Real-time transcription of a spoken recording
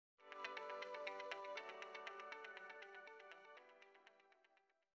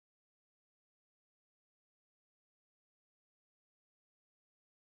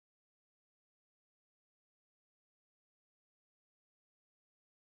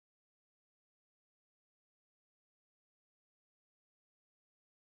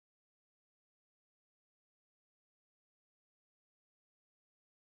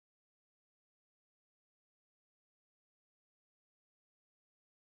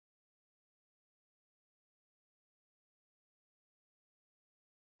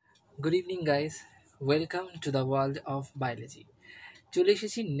Good evening, guys. Welcome to the world of biology. চলে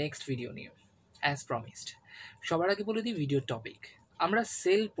এসেছি next video নিয়ে as promised. সবার আগে বলে দিই ভিডিওর টপিক। আমরা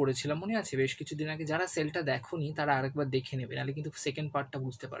সেল পড়েছিলাম, মনে আছে বেশ কিছুদিন আগে? যারা সেলটা দেখোনি তারা আরেকবার দেখে নেবে, নাহলে কিন্তু সেকেন্ড পার্টটা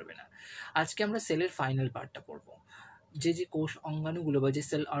বুঝতে পারবে না। আজকে আমরা সেলের ফাইনাল পার্টটা পড়বো। যে কোষ অঙ্গাণুগুলো বা যে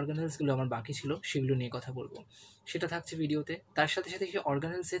সেল অর্গানেলসগুলো আমার বাকি ছিল সেগুলো নিয়ে কথা বলবো, সেটা থাকছে ভিডিওতে। তার সাথে সাথে সেই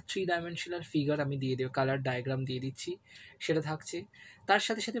অর্গানেলসের 3 ডাইমেনশনাল ফিগার আমি দিয়ে দেবো, কালার ডায়াগ্রাম দিয়ে দিচ্ছি, সেটা থাকছে। তার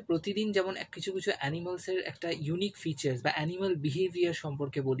সাথে সাথে প্রতিদিন যেমন কিছু কিছু অ্যানিমালসের একটা ইউনিক ফিচার্স বা অ্যানিমাল বিহেভিয়ার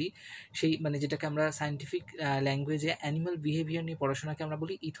সম্পর্কে বলি, সেই যেটাকে আমরা সায়েন্টিফিক ল্যাঙ্গুয়েজে অ্যানিমাল বিহেভিয়ার নিয়ে পড়াশোনাকে আমরা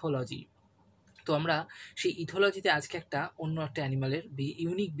বলি ইথোলজি। তো আমরা সেই ইথোলজিতে আজকে অন্য একটা অ্যানিমালের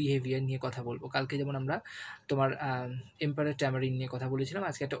ইউনিক বিহেভিয়ার নিয়ে কথা বলবো। কালকে যেমন আমরা তোমার এম্পায়ার ট্যামারিন নিয়ে কথা বলেছিলাম,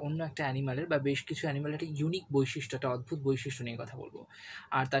 আজকে অন্য একটা অ্যানিমালের বা বেশ কিছু অ্যানিমালের একটা ইউনিক বৈশিষ্ট্য, একটা অদ্ভুত বৈশিষ্ট্য নিয়ে কথা বলবো।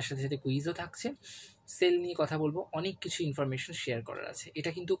 আর তার সাথে সাথে কুইজও থাকছে, সেল নিয়ে কথা বলবো, অনেক কিছু ইনফরমেশন শেয়ার করার আছে।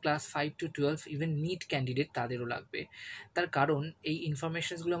 এটা কিন্তু class 5 to 12 even NEET candidate তাদেরও লাগবে। তার কারণ এই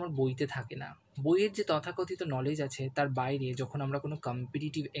ইনফরমেশনসগুলো আমার বইতে থাকে না। বইয়ের যে তথাকথিত নলেজ আছে তার বাইরে যখন আমরা কোনো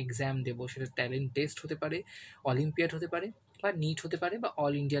কম্পিটিটিভ এক্সাম দেবো, সেটা ট্যালেন্ট টেস্ট হতে পারে, অলিম্পিয়াড হতে পারে, বা নিট হতে পারে, বা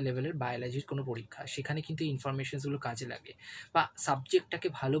অল ইন্ডিয়া লেভেলের বায়োলজির কোনো পরীক্ষা, সেখানে কিন্তু এই ইনফরমেশনসগুলো কাজে লাগে। বা সাবজেক্টটাকে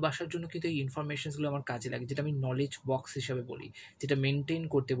ভালোবাসার জন্য কিন্তু এই ইনফরমেশনসগুলো আমার কাজে লাগে, যেটা আমি নলেজ বক্স হিসাবে বলি, যেটা মেনটেন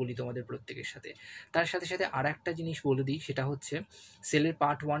করতে বলি তোমাদের প্রত্যেকের সাথে। তার সাথে সাথে আর একটা জিনিস বলে দিই, সেটা হচ্ছে সেলের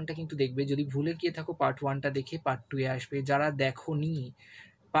পার্ট 1টা কিন্তু দেখবে। যদি ভুলে গিয়ে থাকো পার্ট 1টা দেখে পার্ট 2-এ আসবে। যারা দেখোনি,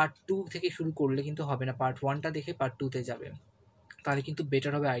 পার্ট 2 থেকে শুরু করলে কিন্তু হবে না, পার্ট 1টা দেখে পার্ট 2-তে যাবে, তাহলে কিন্তু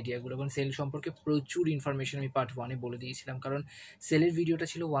বেটার হবে আইডিয়াগুলো। কারণ সেল সম্পর্কে প্রচুর ইনফরমেশন আমি পার্ট 1-এ বলে দিয়েছিলাম, কারণ সেলের ভিডিওটা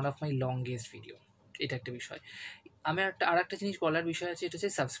ছিল one of my longest video. এটা একটা বিষয়। আমার আর একটা জিনিস বলার বিষয় আছে, এটা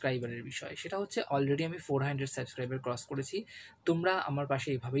হচ্ছে সাবস্ক্রাইবারের বিষয়। সেটা হচ্ছে অলরেডি আমি 400 সাবস্ক্রাইবার ক্রস করেছি। তোমরা আমার পাশে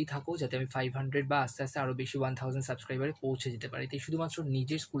এভাবেই থাকো, যাতে আমি 500 বা আস্তে আস্তে আরও বেশি 1000 সাবস্ক্রাইবারে পৌঁছে যেতে পারি। তাই শুধুমাত্র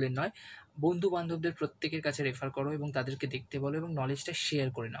নিজের স্কুলের নয়, বন্ধু বান্ধবদের প্রত্যেকের কাছে রেফার করো এবং তাদেরকে দেখতে বলো এবং নলেজটা শেয়ার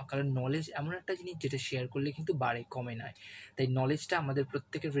করে নাও। কারণ নলেজ এমন একটা জিনিস যেটা শেয়ার করলে কিন্তু বাড়ে, কমে নয়। তাই নলেজটা আমাদের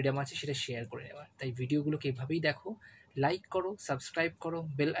প্রত্যেকের ফ্রিডম আছে সেটা শেয়ার করে নেওয়ার। তাই ভিডিওগুলোকে এভাবেই দেখো, লাইক করো, সাবস্ক্রাইব করো,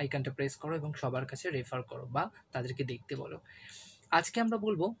 বেল আইকনটা প্রেস করো এবং সবার কাছে রেফার করো বা তাদেরকে দেখতে বলো। আজকে আমরা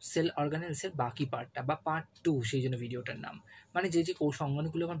বলবো সেল অর্গানেলসের বাকি পার্টটা বা পার্ট 2, সেই জন্য ভিডিওটার নাম। যে কোষ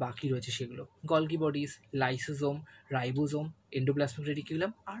অঙ্গাণুগুলো আমার বাকি রয়েছে সেগুলো, Golgi bodies, lysosome, ribosome, endoplasmic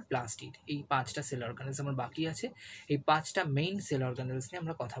reticulum আর প্লাস্টিড। এই 5টা সেল অর্গানেলস আমার বাকি আছে। এই 5টা মেইন সেল অর্গানেলস নিয়ে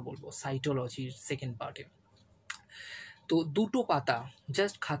আমরা কথা বলবো সাইটোলজির সেকেন্ড পার্টে। তো 2টো পাতা,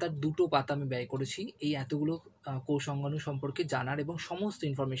 জাস্ট খাতার 2টো পাতা আমি ব্যয় করেছি এই এতগুলো কোষ অঙ্গাণু সম্পর্কে জানার এবং সমস্ত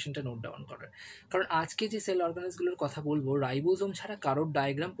ইনফরমেশনটা নোট ডাউন করার। কারণ আজকে যে সেল অর্গানেলসগুলোর কথা বলবো, রাইবোজোম ছাড়া কারোর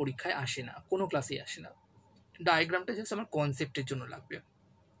ডায়াগ্রাম পরীক্ষায় আসে না, কোনো ক্লাসেই আসে না। ডায়াগ্রামটা জাস্ট আমার কনসেপ্টের জন্য লাগবে,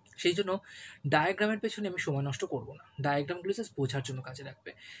 সেই জন্য ডায়াগ্রামের পেছনে আমি সময় নষ্ট করব না। ডায়াগ্রামগুলো জাস্ট বোঝার জন্য কাজে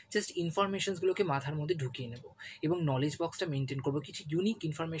লাগবে। জাস্ট ইনফরমেশনসগুলোকে মাথার মধ্যে ঢুকিয়ে নেব এবং নলেজ বক্সটা মেনটেন করবো। কিছু ইউনিক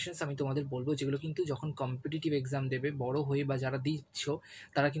ইনফরমেশনস আমি তোমাদের বলবো, যেগুলো কিন্তু যখন কম্পিটিটিভ এক্সাম দেবে বড় হয়ে, বা যারা দিচ্ছ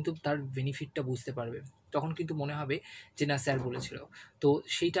তারা কিন্তু তার বেনিফিটটা বুঝতে পারবে। তখন কিন্তু মনে হবে যে না, স্যার বলেছিল। তো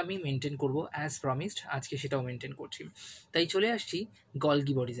সেইটা আমি মেনটেন করব অ্যাজ প্রমিসড, আজকে সেটাও মেনটেন করছি। তাই চলে আসছি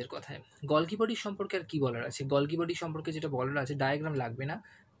গলগি বডিজের কথায়। গলগি বডি সম্পর্কে আর কি বলার আছে? গলগি বডি সম্পর্কে যেটা বলার আছে, ডায়াগ্রাম লাগবে না,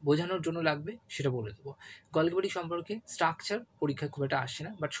 বোঝানোর জন্য লাগবে, সেটা বলে দেবো। গলগি বডি সম্পর্কে স্ট্রাকচার পরীক্ষায় খুব একটা আসে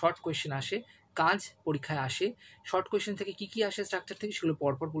না, বাট শর্ট কোয়েশ্চেন আসে, কাজ পরীক্ষায় আসে। শর্ট কোয়েশ্চেন থেকে কী কী আসে স্ট্রাকচার থেকে সেগুলো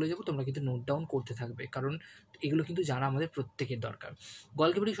পরপর বলে যাবো, তোমরা কিন্তু নোট ডাউন করতে থাকবে, কারণ এগুলো কিন্তু জানা আমাদের প্রত্যেকের দরকার।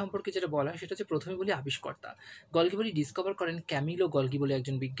 গলগি বডি সম্পর্কে যেটা বলা সেটা হচ্ছে, প্রথমে বলি আবিষ্কর্তা। গলগি বডি ডিসকভার করেন ক্যামিলো গলগি বলে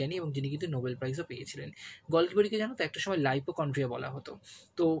একজন বিজ্ঞানী, এবং যিনি কিন্তু নোবেল প্রাইজও পেয়েছিলেন। গলগি বডিকে জানো তো একটা সময় লাইপোকন্ড্রিয়া বলা হতো,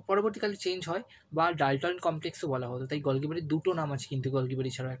 তো পরবর্তীকালে চেঞ্জ হয়, বা ডাল্টন কমপ্লেক্সও বলা হতো। তাই গলগি বডির 2টো নাম আছে কিন্তু গলগি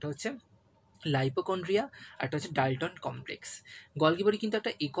বডি ছাড়াও, একটা হচ্ছে লাইপোকন্ড্রিয়া, একটা হচ্ছে ডাল্টন কমপ্লেক্স। গলগি বডি কিন্তু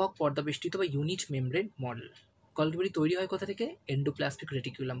একটা একক পর্দাবেষ্টিত বা unit membrane model. Golgi body তৈরি হয় কোথা থেকে? এন্ডোপ্লাস্টিক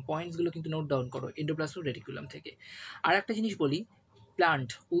রেটিকুলাম। পয়েন্টসগুলো কিন্তু নোট ডাউন করো, এন্ডোপ্লাস্টিক রেটিকুলাম থেকে। আর একটা জিনিস বলি, প্লান্ট,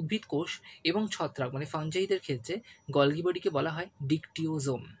 উদ্ভিদ কোষ এবং ছত্রাক ফাঞ্জাইদের ক্ষেত্রে গলগি বডিকে বলা হয়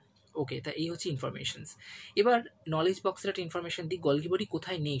ডিকটিওজোম। ওকে, তা এই হচ্ছে ইনফরমেশনস। এবার নলেজ বক্সের একটা ইনফরমেশন দিই, গলগি বডি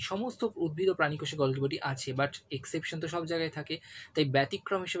কোথায় নেই? সমস্ত উদ্ভিদ ও প্রাণী কোষে গলগি বডি আছে, বাট এক্সেপশন তো সব জায়গায় থাকে। তাই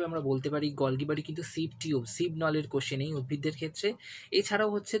ব্যতিক্রম হিসেবে আমরা বলতে পারি গলগি বডি কিন্তু সিভ টিউব, সিভ নলের কোষে নেই উদ্ভিদদের ক্ষেত্রে। এছাড়াও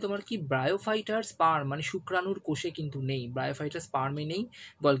হচ্ছে তোমার কি ব্রায়োফাইটার স্পার্ম শুক্রাণুর কোষে কিন্তু নেই, ব্রায়োফাইটার স্পার্মে নেই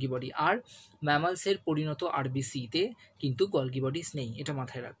গলগি বডি। আর ম্যামালসের পরিণত আরবিসিতে কিন্তু গলগি বডিস নেই, এটা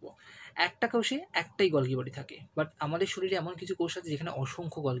মাথায় রাখবো। একটা কোষে একটাই গলগি বডি থাকে, বাট আমাদের শরীরে এমন কিছু কোষ আছে যেখানে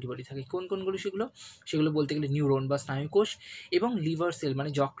অসংখ্য গলগি বডি থাকে। কোন কোনগুলো সেগুলো? সেগুলো বলতে গেলে নিউরন বা স্নায়ু কোষ এবং লিভার সেল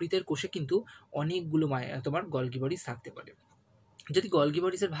যকৃতের কোষে কিন্তু অনেকগুলো তোমার গলগি বডিস থাকতে পারে। যদি গলগি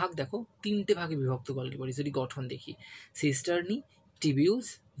বডিসের ভাগ দেখো, 3টে ভাগে বিভক্ত গলগি বডিস যদি গঠন দেখি, সিস্টার্নি, টিবিউলস,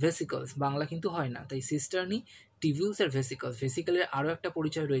 ভেসিকলস, বাংলা কিন্তু হয় না, তাই সিস্টার্নি, টিবিউলস আর ভেসিকলস। ভেসিকলের আরও একটা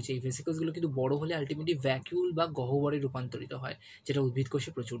পরিচয় রয়েছে, এই ভেসিকলসগুলো কিন্তু বড় হলে আলটিমেটলি ভ্যাকিউল বা গহ্বরে রূপান্তরিত হয়, যেটা উদ্ভিদ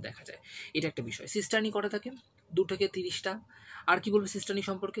কোষে প্রচুর দেখা যায়। এটা একটা বিষয়। সিস্টার্নি কটা থাকে? 2 থেকে 30টা। আর কি বলবো সিস্টার্নি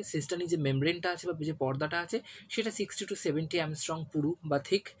সম্পর্কে? সিস্টার্নি যে মেমব্রেনটা আছে বা যে পর্দাটা আছে সেটা 60 to 70 অ্যামস্ট্রং পুরু বা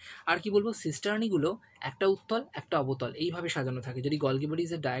থিক। আর কি বলবো, সিস্টার্নিগুলো একটা উত্তল একটা অবতল এইভাবে সাজানো থাকে। যদি গলগি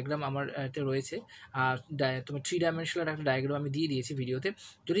বডিজের ডায়াগ্রাম আমার এটা রয়েছে, তোমার 3 ডাইমেনশনাল একটা ডায়াগ্রাম আমি দিয়ে দিয়েছি ভিডিওতে।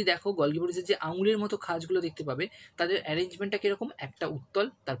 যদি দেখো গলগি বডিজের যে আঙুলের মতো খাঁজগুলো দেখতে পাবে, তাদের অ্যারেঞ্জমেন্টটা কীরকম? একটা উত্তল,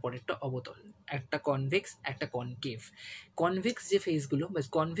 তারপর একটা অবতল, একটা কনভেক্স, একটা কনকেভ। কনভেক্স যে ফেসগুলো বা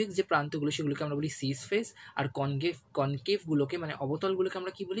কনভেক্স যে প্রান্তগুলো সেগুলোকে আমরা বলি সিস ফেস, আর কনকেভগুলোকে মানে অবতলগুলোকে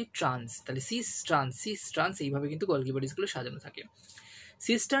আমরা কি বলি? ট্রান্স। তাহলে সিস ট্রান্স এইভাবে কিন্তু গলগি বডিজগুলো সাজানো থাকে।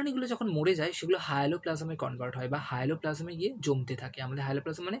 সিস্টার্নিগুলো যখন মরে যায় সেগুলো হায়ালোপ্লাজমে কনভার্ট হয় বা হায়ালোপ্লাজমে গিয়ে জমতে থাকে। আমাদের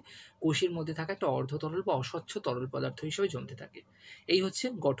হায়ালোপ্লাজম মানে কোষের মধ্যে থাকা একটা অর্ধতরল বা অস্বচ্ছ তরল পদার্থ হিসেবে জমতে থাকে। এই হচ্ছে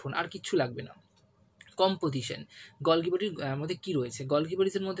গঠন, আর কিচ্ছু লাগবে না। কম্পোজিশন, গলগি বডির মধ্যে কী রয়েছে? গলগি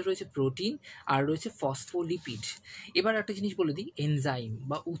বডিজের মধ্যে রয়েছে প্রোটিন আর রয়েছে ফসফোলিপিড। এবার একটা জিনিস বলে দিই, এনজাইম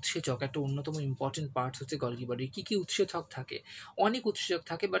বা উৎসেচক একটা অন্যতম ইম্পর্টেন্ট পার্টস হচ্ছে গলগি বডির। কী কী উৎসেচক থাকে? অনেক উৎসেচক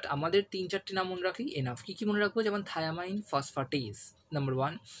থাকে, বাট আমাদের 3-4টে নাম মনে রাখলেই এনাফ। কী কী মনে রাখবো? যেমন thiamine phosphatase number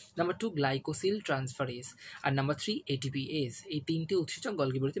 1, number 2 গ্লাইকোসিল transferase, আর নাম্বার 3 এটিপিএস। এই 3টে উৎসেচক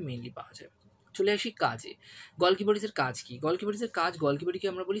গলগি বডিতে মেইনলি পাওয়া যায়। চলে আসি কাজে। গলগি বডিজের কাজ কি? গলগি বডিজের কাজ, গলগি বডিকে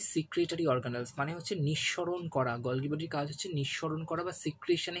আমরা বলি সিক্রেটারি অর্গানেলস, মানে হচ্ছে নিঃসরণ করা। গলগি বডির কাজ হচ্ছে নিঃসরণ করা বা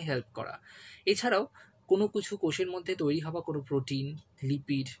সিক্রেশনে হেল্প করা। এছাড়াও কোনো কিছু কোষের মধ্যে তৈরি হওয়া কোনো প্রোটিন,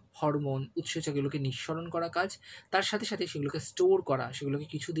 লিপিড, হরমোন, উৎসেচক এগুলোকে নিঃসরণ করা কাজ। তার সাথে সাথে সেগুলোকে স্টোর করা, সেগুলোকে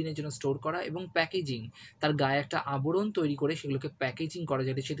কিছু দিনের জন্য স্টোর করা, এবং প্যাকেজিং, তার গায়ে একটা আবরণ তৈরি করে সেগুলোকে প্যাকেজিং করা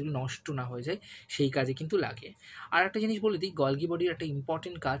যাতে সেগুলো নষ্ট না হয়ে যায়, সেই কাজে কিন্তু লাগে। আর একটা জিনিস বলে দিই, গলগি বডির একটা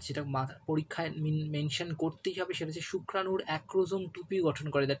ইম্পর্টেন্ট কাজ যেটা পরীক্ষায় মেনশন করতেই হবে, সেটা হচ্ছে শুক্রাণুর অ্যাক্রোজোম টুপি গঠন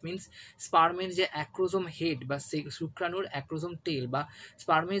করে। দ্যাট মিনস স্পার্মের যে অ্যাক্রোজোম হেড বা শুক্রাণুর অ্যাক্রোজোম টেল বা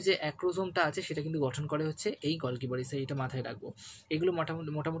স্পার্মের যে অ্যাক্রোজোমটা আছে সেটা কিন্তু গঠন করে হচ্ছে এই গলগি বডিসে। এটা মাথায় রাখবো। এগুলো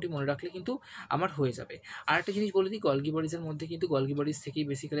মোটামুটি মনে রাখলে কিন্তু আমার হয়ে যাবে। আর একটা জিনিস বলে দিই, গলগি বডিসের মধ্যে কিন্তু গলগি বডিস থেকেই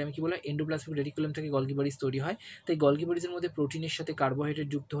বেসিক্যালি আমি কি বললাম, এন্ডোপ্লাজমিক রেটিকুলাম থেকে গলগি বডিস তৈরি হয়। তাই গলগি বডিসের মধ্যে প্রোটিনের সাথে কার্বোহাইড্রেট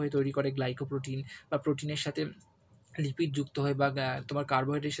যুক্ত হয়ে তৈরি করে গ্লাইকোপ্রোটিন, বা প্রোটিনের সাথে লিপিড যুক্ত হয় বা তোমার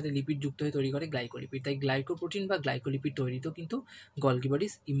কার্বোহাইড্রেটের সাথে লিপিড যুক্ত হয়ে তৈরি করে গ্লাইকোলিপিড। তাই গ্লাইকোপ্রোটিন বা গ্লাইকোলিপিড তৈরিতেও কিন্তু Golgi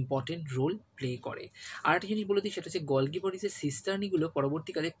bodies important role play করে। আর একটা জিনিস বলে দিই, সেটা হচ্ছে গলগি বডিসের সিস্টার্নিগুলো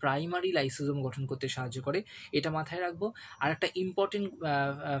পরবর্তীকালে প্রাইমারি লাইসোজোম গঠন করতে সাহায্য করে, এটা মাথায় রাখবো। আর একটা ইম্পর্টেন্ট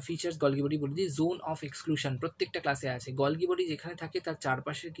ফিচার্স গলগি বডি বলে দিই, জোন অফ এক্সক্লুশন প্রত্যেকটা ক্লাসে আছে। গলগি বডি যেখানে থাকে তার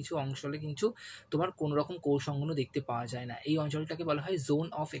চারপাশের কিছু অঞ্চলে কিন্তু তোমার কোনো রকম কোষ অঙ্গনও দেখতে পাওয়া যায় না, এই অঞ্চলটাকে বলা হয় জোন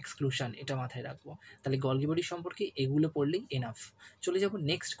অফ এক্সক্লুশন, এটা মাথায় রাখবো। তাহলে গলগি বডি সম্পর্কে এগুলো পড়লেই এনাফ। চলে যাব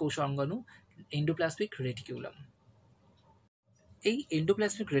নেক্সট কোষ অঙ্গাণু, এন্ডোপ্লাজমিক রেটিকুলাম। এই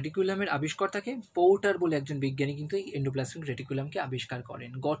এন্ডোপ্লাজমিক রেটিকুলামের আবিষ্কর্তাকে পোর্টার বলে একজন বিজ্ঞানী কিন্তু এই এন্ডোপ্লাজমিক রেটিকুলামকে আবিষ্কার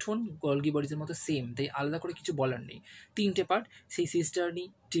করেন। গঠন গলগি বডিজের মতো সেম, তাই আলাদা করে কিছু বলার নেই। 3টে পার্ট, সেই সিস্টার্নি,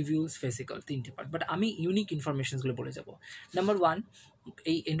 টিবিউলস, ভেসিকল, 3টে পার্ট। বাট আমি ইউনিক ইনফরমেশনসগুলো বলে যাব। নাম্বার 1,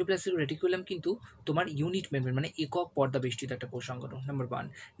 এই এন্ডোপ্লাজমিক রেটিকুলাম কিন্তু তোমার ইউনিট মেমব্রেন মানে একক পর্দা বেষ্টিত একটা কোষ অঙ্গাণু, নাম্বার 1।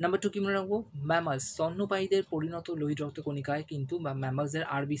 নাম্বার 2 কি মনে রাখবো, ম্যামালস স্তন্যপায়ীদের পরিণত লোহিত রক্ত কণিকায় কিন্তু বা ম্যামালসদের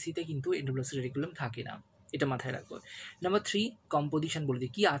আরবিসিতে কিন্তু এন্ডোপ্লাজমিক রেটিকুলাম থাকে না, এটা মাথায় রাখবো। নাম্বার 3, কম্পোজিশন বলে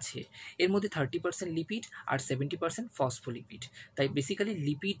দিই কী আছে এর মধ্যে। 30% লিপিড আর 70% ফসফোলিপিড। তাই বেসিক্যালি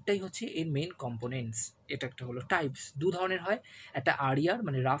লিপিডটাই হচ্ছে এর মেন কম্পোনেন্টস। এটা একটা হলো। টাইপস 2 ধরনের হয়, একটা আরিয়ার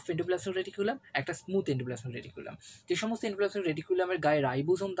মানে রাফ এন্ডোপ্লাজমিক রেটিকুলাম, একটা স্মুথ এন্ডোপ্লাজমিক রেটিকুলাম। যে সমস্ত এন্ডোপ্লাজমিক রেটিকুলামের গায়ে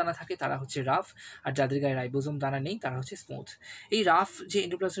রাইবোজোম দানা থাকে তারা হচ্ছে রাফ, আর যাদের গায়ে রাইবোজোম দানা নেই তারা হচ্ছে স্মুথ। এই রাফ যে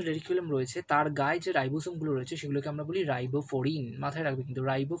এন্ডোপ্লাজমিক রেটিকুলাম রয়েছে তার গায়ে যে রাইবোজোমগুলো রয়েছে সেগুলোকে আমরা বলি রাইবোফোরিন, মাথায় রাখবে কিন্তু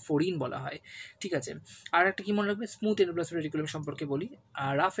রাইবোফোরিন বলা হয়, ঠিক আছে। আর একটা কি মনে রাখবে, স্মুথ এন্ডোপ্লাজমিক রেটিকুলাম সম্পর্কে বলি।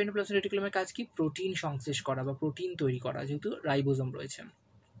 আর রাফ এন্ডোপ্লাজমিক রেটিকুলামের কাজ কি, প্রোটিন সংশ্লেষ করা বা প্রোটিন তৈরি করা, যেহেতু রাইবোজোম রয়েছে।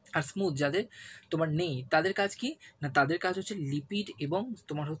 আর স্মুথ যাদের তোমার নেই তাদের কাজ কি না, তাদের কাজ হচ্ছে লিপিড এবং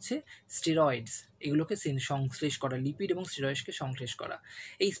তোমার হচ্ছে স্টেরয়েডস এগুলোকে সংশ্লেষ করা, লিপিড এবং স্টেরয়েডসকে সংশ্লেষ করা।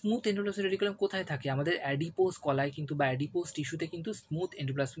 এই স্মুথ এন্ডোপ্লাজমিক রেটিকুলাম কোথায় থাকে, আমাদের অ্যাডিপোজ কলায় কিন্তু বা অ্যাডিপোজ টিস্যুতে কিন্তু স্মুথ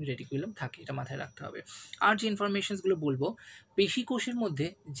এন্ডোপ্লাজমিক রেটিকুলাম থাকে, এটা মাথায় রাখতে হবে। আর যে ইনফরমেশনসগুলো বলবো, পেশি কোষের মধ্যে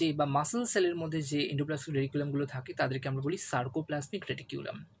যে বা মাসল সেলের মধ্যে যে এন্ডোপ্লাজমিক রেটিকুলামগুলো থাকে তাদেরকে আমরা বলি সার্কোপ্লাজমিক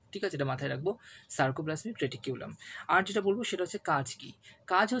রেটিকুলাম, ঠিক আছে, এটা মাথায় রাখবো, সার্কোপ্লাজমিক রেটিকুলাম। আর যেটা বলবো সেটা হচ্ছে কাজ কি,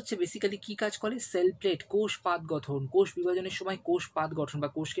 কাজ হচ্ছে বেসিক্যালি কী কাজ করে, সেল প্লেট, কোষ পাত গঠন, কোষ বিভাজনের সময় কোষ পাত গঠন বা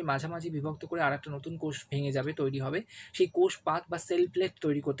কোষকে মাঝামাঝি বিভক্ত করে আর একটা নতুন কোষ ভেঙে যাবে, তৈরি হবে, সেই কোষ পাত বা সেল প্লেট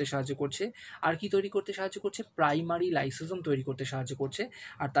তৈরি করতে সাহায্য করছে। আর কি তৈরি করতে সাহায্য করছে? প্রাইমারি লাইসোজোম তৈরি করতে সাহায্য করছে।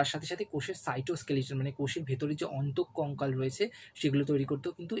 আর তার সাথে সাথে কোষের সাইটোস্কেলিটন মানে কোষের ভেতরে যে অন্তঃকঙ্কাল রয়েছে সেগুলো তৈরি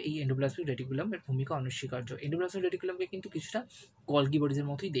করতেও কিন্তু এই এন্ডোপ্লাজমিক রেটিকুলামের ভূমিকা অনস্বীকার্য। এন্ডোপ্লাজমিক রেটিকুলামকে কিন্তু কিছুটা গলগি বডিজের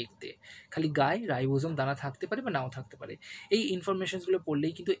মতোই দেখতে, খালি গায়ে রাইবোজোম দানা থাকতে পারে বা নাও থাকতে পারে। এই ইনফরমেশনসগুলো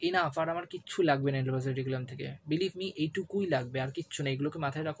পড়লেই কিন্তু এনাফ, আর আমার কিচ্ছু লাগবে না এন্ডোপ্লাজমিক রেটিকুলাম থেকে, বিলিভ মি এইটুকুই লাগবে, আর কিচ্ছু না, এগুলোকে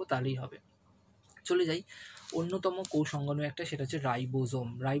মাথায় রাখো তাহলেই হবে। চলে যাই অন্যতম কোষ অঙ্গাণু একটা, সেটা হচ্ছে রাইবোজোম।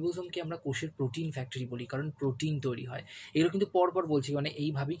 রাইবোজোমকে আমরা কোষের প্রোটিন ফ্যাক্টরি বলি, কারণ প্রোটিন তৈরি হয়। এগুলো কিন্তু পরপর বলছি, মানে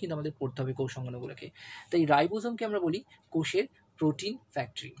এইভাবেই কিন্তু আমাদের পড়তে হবে কোষ অঙ্গাণুগুলোকে। তাই রাইবোজোমকে আমরা বলি কোষের প্রোটিন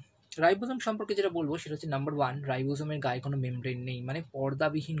ফ্যাক্টরি। রাইবোজোম সম্পর্কে যেটা বলবো সেটা হচ্ছে নাম্বার 1, রাইবোজোমের গায়ে কোনো মেমব্রেন নেই, মানে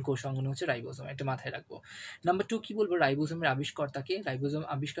পর্দাবিহীন কোষ অঙ্গাণু হচ্ছে রাইবোজোম, এটা মাথায় রাখবো। নাম্বার 2 কি বলবো, রাইবোজোমের আবিষ্কর্তাকে। রাইবোজোম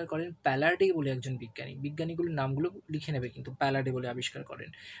আবিষ্কার করেন প্যালার্ডে বলে একজন বিজ্ঞানী। বিজ্ঞানীগুলোর নামগুলো লিখে নেবে কিন্তু, প্যালার্ডে বলে আবিষ্কার করেন।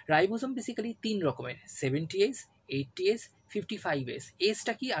 রাইবোজোম বেসিক্যালি 3 রকমের, 70S, 80S, 55S।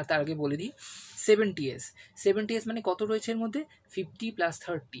 এসটা কি আর তার আগে বলে দিই, 70S। 70S মানে কত রয়েছে এর মধ্যে? 50 +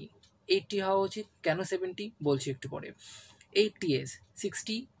 30। 80 হওয়া উচিত, কেন 70 বলছি একটু পরে। 80S,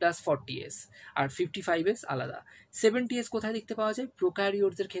 60 + 40S, আর 55S আলাদা। 70S কোথায় দেখতে পাওয়া যায়?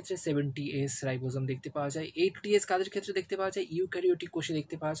 প্রোক্যারিওটসের ক্ষেত্রে 70S রাইবোজোম দেখতে পাওয়া যায়। 80S কাদের ক্ষেত্রে দেখতে পাওয়া যায়? ইউক্যারিওটিক কোষে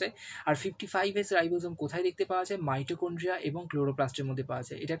দেখতে পাওয়া যায়। আর 55S রাইবোজোম কোথায় দেখতে পাওয়া যায়? মাইটোকন্ড্রিয়া এবং ক্লোরোপ্লাস্টের মধ্যে পাওয়া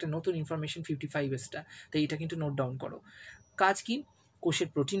যায়। এটা একটা নতুন ইনফরমেশন 55Sটা, তাই এটা কিন্তু নোট ডাউন করো। কাজ কি? কোষের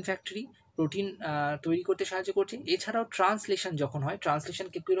প্রোটিন ফ্যাক্টরি, প্রোটিন তৈরি করতে সাহায্য করছে। এছাড়াও ট্রান্সলেশন যখন হয়, ট্রান্সলেশন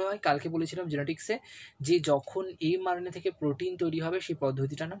কী করে হয়? কালকে বলেছিলাম জেনেটিক্সে যে যখন mRNA থেকে প্রোটিন তৈরি হবে সেই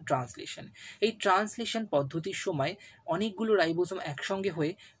পদ্ধতিটার নাম ট্রান্সলেশন। এই ট্রান্সলেশন পদ্ধতির সময় অনেকগুলো রাইবোজোম একসঙ্গে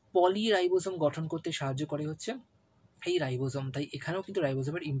হয়ে পলিরাইবোজোম গঠন করতে সাহায্য করে হচ্ছে এই রাইবোজোম। তাই এখানেও কিন্তু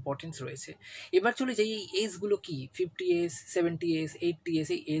রাইবোজোমের ইম্পর্টেন্স রয়েছে। এবার চলে যাই এই এসগুলো কি, 50S, 70S, 80S,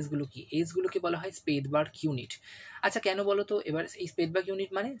 এই এসগুলো কি? এসগুলোকে বলা হয় স্পেদবার্গ ইউনিট। আচ্ছা কেন বলো তো? এবার এই স্পেদবার্গ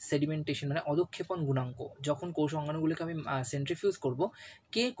ইউনিট মানে সেডিমেন্টেশন, মানে অধক্ষেপণ গুণাঙ্ক। যখন কোষ অঙ্গাণুগুলোকে আমি সেন্ট্রিফিউজ করব,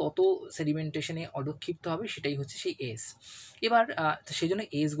 কে কত সেডিমেন্টেশনে অধক্ষিপ্ত হবে সেটাই হচ্ছে সেই এস। এবার সেই জন্য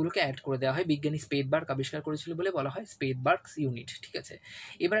এসগুলোকে অ্যাড করে দেওয়া হয়। বিজ্ঞানী স্পেদবার্গ আবিষ্কার করেছিল বলে বলা হয় স্পেদবার্গ ইউনিট, ঠিক আছে।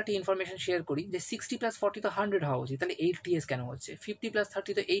 এবার একটা ইনফরমেশন শেয়ার করি যে 60 + 40 তো 100 হওয়া উচিত, তাহলে 80S কেন হচ্ছে? 50 +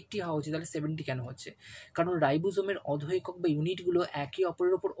 30 তো 80 হওয়া উচিত, তাহলে 70 কেন হচ্ছে? কারণ রাইবোজোমের অধঃএকক বা ইউনিটগুলো একে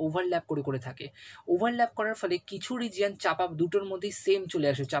অপরের ওপর ওভারল্যাপ করে থাকে। ওভারল্যাপ করার ফলে কিছু রিজিয়ান চাপা, দুটোর মধ্যেই সেম চলে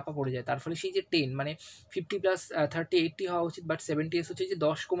আসে, চাপা পড়ে যায়। তার ফলে সেই যে 10 মানে 50 + 30 80 হওয়া উচিত, বাট 70S হচ্ছে যে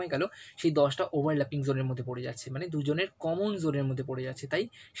 10 কমে গেল, সেই 10টা ওভারল্যাপিং জোনের মধ্যে পড়ে যাচ্ছে, মানে দুজনের কমন জোনের মধ্যে পড়ে যাচ্ছে, তাই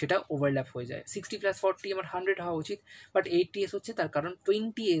সেটা ওভারল্যাপ হয়ে যায়। 60 + 40 আমার 100 হওয়া উচিত, বাট 80S হচ্ছে, তার কারণ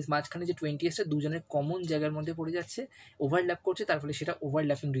 20S মাঝখানে যে 20Sটা দুজনের কমন জায়গার মধ্যে পড়ে যাচ্ছে, ওভারল্যাপ করছে, তার ফলে সেটা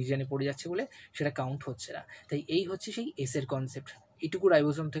ওভারল্যাপিং রিজিয়নে পড়ে যাচ্ছে বলে সেটা কাউন্ট হচ্ছে না। তাই এই হচ্ছে সেই এসের কনসেপ্ট। এটুকু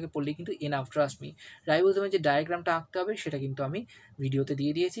রাইবোজোম থেকে পড়লেই কিন্তু এনাফ, ট্রাস্ট মি। রাইবোজোমের যে ডায়াগ্রামটা আঁকতে হবে সেটা কিন্তু আমি ভিডিওতে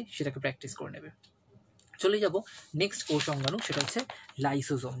দিয়ে দিয়েছি, সেটাকে প্র্যাকটিস করে নেবে। চলে যাব নেক্সট কোষ অঙ্গাণু, সেটা হচ্ছে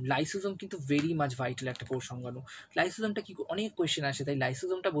লাইসোজোম। লাইসোজোম কিন্তু ভেরি মাচ ভাইটাল একটা কোষ অঙ্গাণু। লাইসোজোমটা কি, অনেক কোয়েশ্চেন আসে, তাই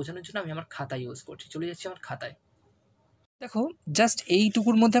লাইসোজোমটা বোঝানোর জন্য আমি আমার খাতায় ইউজ করছি। চলে যাচ্ছি আমার খাতায়। দেখো জাস্ট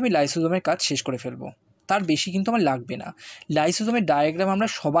এইটুকুর মধ্যে আমি লাইসোজোমের কাজ শেষ করে ফেলবো, তার বেশি কিন্তু আমার লাগবে না। লাইসোজোমের ডায়াগ্রাম আমরা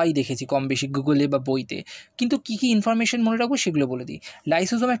সবাই দেখেছি কম বেশি গুগলে বা বইতে, কিন্তু কী কী ইনফরমেশন মনে রাখবো সেগুলো বলে দিই।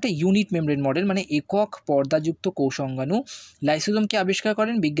 লাইসোজোম একটা ইউনিট মেমব্রেন মডেল, মানে একক পর্দাযুক্ত কোষ অঙ্গাণু। লাইসোজোমকে আবিষ্কার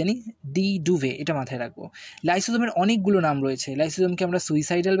করেন বিজ্ঞানী ডি ডুভে, এটা মাথায় রাখবো। লাইসোজোমের অনেকগুলো নাম রয়েছে। লাইসোজোমকে আমরা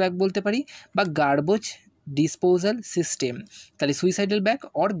সুইসাইডাল ব্যাগ বলতে পারি বা গার্বেজ ডিসপোজাল সিস্টেম, তাহলে suicidal bag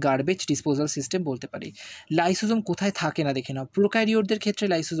or garbage disposal system বলতে পারি। লাইসোজোম কোথায় থাকে না দেখে নাও। প্রোক্যারিওটদের ক্ষেত্রে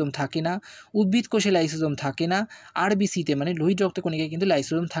লাইসোজোম থাকে না, উদ্ভিদ কোষে লাইসোজোম থাকে না, আরবিসিতে মানে লোহিত রক্তকণিকায় কিন্তু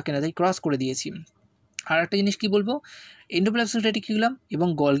লাইসোজোম থাকে না, তাই ক্রস করে দিয়েছি। আর একটা জিনিস কি বলবো, এন্ডোপ্লাজমিক রেটিকুলাম এবং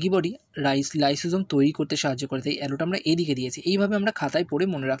গলগি বডি লাইসোজোম তৈরি করতে সাহায্য করে, তাই অ্যারোটা আমরা এদিকে দিয়েছি। এইভাবে আমরা খাতায় পড়ে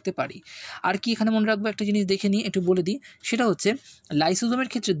মনে রাখতে পারি। আর কি এখানে মনে রাখবো, একটা জিনিস দেখে নিই, একটু বলে দিই। সেটা হচ্ছে লাইসোজোমের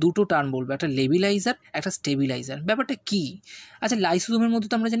ক্ষেত্রে দুটো টার্ম বলবো, একটা লেবিলাইজার, একটা স্টেবিলাইজার। ব্যাপারটা কি? আচ্ছা, লাইসোজোমের মধ্যে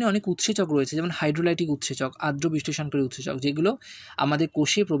তো আমরা জানি অনেক উৎসেচক রয়েছে, যেমন হাইড্রোলাইটিক উৎসেচক, আর্দ্র বিশ্লেষণকারী উৎসেচক, যেগুলো আমাদের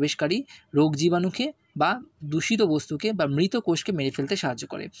কোষে প্রবেশকারী রোগ জীবাণুকে বা দূষিত বস্তুকে বা মৃত কোষকে মেরে ফেলতে সাহায্য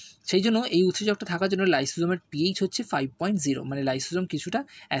করে। সেই জন্য এই উৎসেচকটা থাকার জন্য লাইসোজোমের পিএইচ হচ্ছে 5.0, মানে লাইসোজোম কিছুটা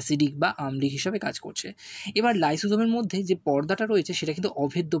অ্যাসিডিক বা আম্লিক হিসাবে কাজ করছে। এবার লাইসোজোমের মধ্যে যে পর্দাটা রয়েছে সেটা কিন্তু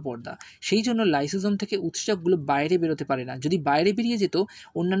অভেদ্য পর্দা, সেই জন্য লাইসোজোম থেকে উৎসেচকগুলো বাইরে বেরোতে পারে না। যদি বাইরে বেরিয়ে যেত,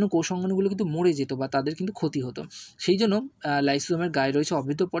 অন্যান্য কোষ অঙ্গাণুগুলো কিন্তু মরে যেত বা তাদের কিন্তু ক্ষতি হতো। সেই জন্য লাইসোজোমের গায়ে রয়েছে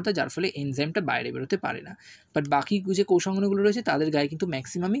অভেদ্য পর্দা, যার ফলে এনজাইমটা বাইরে বেরোতে পারে না। বাট বাকি যে কোষ অঙ্গাণুগুলো রয়েছে তাদের গায়ে কিন্তু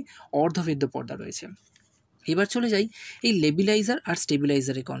ম্যাক্সিমামই অর্ধভেদ্য পর্দা রয়েছে। এবার চলে যাই এই লেবিলাইজার আর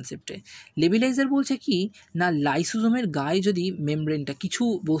স্টেবিলাইজারের কনসেপ্টে। লেবিলাইজার বলছে কি না, লাইসোজোমের গায়ে যদি মেমব্রেনটা কিছু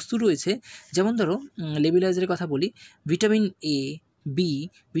বস্তু রয়েছে, যেমন ধরো লেবিলাইজারের কথা বলি, vitamin A, B,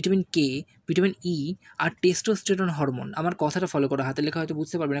 vitamin K, vitamin E R testosterone hormone. আমার কথাটা ফলো করো, হাতের লেখা হয়তো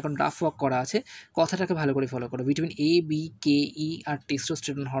বুঝতে পারবে না কারণ রাফ ওয়ার্ক করা আছে, কথাটাকে ভালো করে ফলো করো। Vitamin A, B, K, E R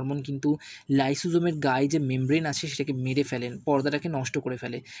testosterone hormone কিন্তু লাইসোজোমের গায়ে যে মেমব্রেন আছে সেটাকে মেরে ফেলেন, পর্দাটাকে নষ্ট করে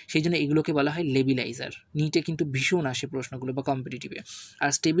ফেলে। সেই জন্য এগুলোকে বলা হয় লেবিলাইজার। নিটে কিন্তু ভীষণ আসে প্রশ্নগুলো বা কম্পিটিটিভে। আর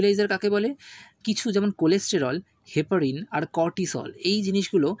স্টেবিলাইজার কাকে বলে? কিছু যেমন কোলেস্টেরল, হেপারিন আর কর্টিসল, এই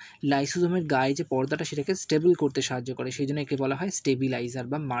জিনিসগুলো লাইসোজোমের গায়ে যে পর্দাটা সেটাকে স্টেবল করতে সাহায্য করে, সেই জন্য একে বলা হয় স্টেবিলাইজার,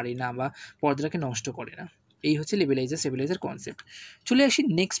 বা মারে না বা পর্দাটাকে নষ্ট করে না। এই হচ্ছে লেবিলাইজার স্টেবিলাইজার কনসেপ্ট। চলে আসি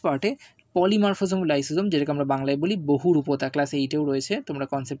নেক্সট পার্টে, পলিমারফিজম লাইসোজোম, যেটাকে আমরা বাংলায় বলি বহুরূপতা। ক্লাস 8-এও রয়েছে, তোমরা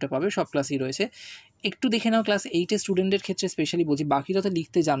কনসেপ্টটা পাবে, সব ক্লাসেই রয়েছে। একটু দেখে নাও, ক্লাস 8-এর স্টুডেন্টদের ক্ষেত্রে স্পেশালি বলছি, বাকিরা তো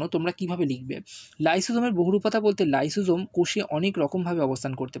লিখতে জানো, তোমরা কীভাবে লিখবে। লাইসোজোমের বহুরূপতা বলতে লাইসোজোম কোষে অনেক রকমভাবে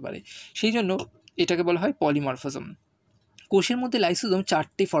অবস্থান করতে পারে, সেই জন্য এটাকে বলা হয় পলিমারফিজম। কোষের মধ্যে লাইসোজোম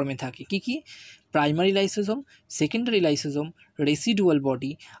 4টে ফর্মে থাকে। কি কি? Primary lysosome, secondary lysosome, residual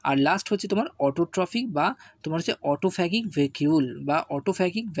body, আর লাস্ট হচ্ছে তোমার অটোট্রফিক বা তোমার হচ্ছে অটোফ্যাগিক ভ্যাকিউল বা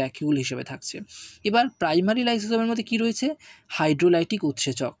অটোফ্যাগিক ভ্যাকিউল হিসেবে থাকছে। এবার প্রাইমারি লাইসোজোমের মধ্যে কি রয়েছে? হাইড্রোলাইটিক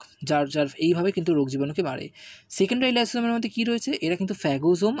উৎসেচক, যার এইভাবে কিন্তু রোগ জীবাণুকে মারে। সেকেন্ডারি লাইসোজোমের মধ্যে কি রয়েছে? এরা কিন্তু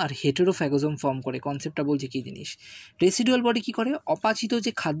ফ্যাগোজোম আর হেটেরোফ্যাগোজোম ফর্ম করে। কনসেপ্টটা বলছে কী জিনিস। রেসিডুয়াল বডি কী করে? অপাচিত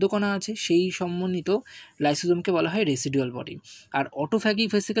যে খাদ্যকণা আছে সেই সমন্বিত লাইসোজোমকে বলা হয় রেসিডুয়াল বডি। আর অটোফ্যাগিক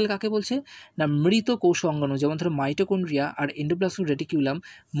ভেসিকেল কাকে বলছে? না, মৃত কোষ অঙ্গাণু, যেমন ধরো মাইটোকন্ড্রিয়া আর এন্ডোপ্লাজমিক রেটিকুলাম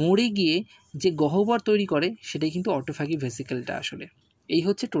মরে গিয়ে যে গহ্বর তৈরি করে সেটাই কিন্তু অটোফ্যাগিক ভেসিকেলটা আসলে। এই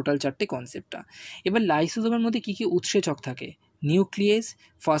হচ্ছে টোটাল 4টে কনসেপ্টটা। এবার লাইসোজোমের মধ্যে কী কী উৎসেচক থাকে? নিউক্লিয়েস,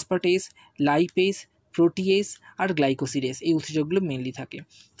 ফসফেটেস, লাইপেস, প্রোটিয়েস আর গ্লাইকোসিডেস, এই উৎসেচকগুলো মেনলি থাকে।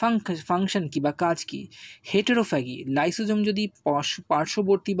 ফাংশন কী বা কাজ কী? হেটেরোফ্যাগি, লাইসোজোম যদি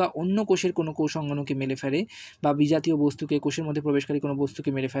পার্শ্ববর্তী বা অন্য কোষের কোনো কোষ অঙ্গাণুকে মেরে ফেলে বা বিজাতীয় বস্তুকে, কোষের মধ্যে প্রবেশকারী কোনো বস্তুকে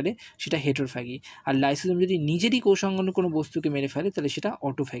মেরে ফেলে, সেটা হেটেরোফ্যাগি। আর লাইসোজোম যদি নিজেরই কোষ অঙ্গাণু কোনো বস্তুকে মেরে ফেলে তাহলে সেটা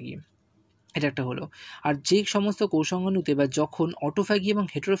অটোফ্যাগি। এটা একটা হলো। আর যে সমস্ত কোষ অঙ্গাণুতে বা যখন অটোফ্যাগি এবং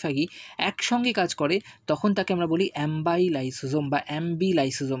হেটেরোফ্যাগি একসঙ্গে কাজ করে তখন তাকে আমরা বলি অ্যাম্বাই লাইসোজোম বা অ্যাম্বি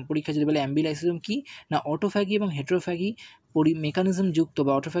লাইসোজোম। পরীক্ষা যদি বলে অ্যাম্বি লাইসোজোম কী, না অটোফ্যাগি এবং হেটেরোফ্যাগি মেকানিজম যুক্ত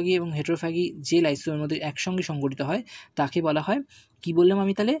বা অটোফ্যাগি এবং হেটেরোফ্যাগি যে লাইসোজোমের মধ্যে একসঙ্গে সংগঠিত হয় তাকে বলা হয়, কি বললাম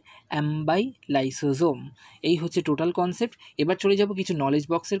আমি তাহলে? অ্যাম্বাই লাইসোজোম। এই হচ্ছে টোটাল কনসেপ্ট। এবার চলে যাব কিছু নলেজ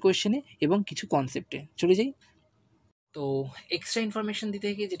বক্সের কোয়েশ্চেনে এবং কিছু কনসেপ্টে চলে যাই। তো এক্সট্রা ইনফরমেশন দিতে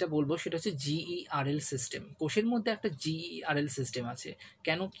গিয়ে যেটা বলবো সেটা হচ্ছে জিইআরএল সিস্টেম। কোষের মধ্যে একটা জিইআরএল সিস্টেম আছে।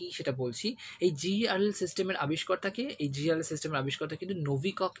 কেন কি সেটা বলছি। এই জিইআরএল সিস্টেমের আবিষ্কর্তাকে, এই জিইআরএল সিস্টেমের আবিষ্কর্তা কিন্তু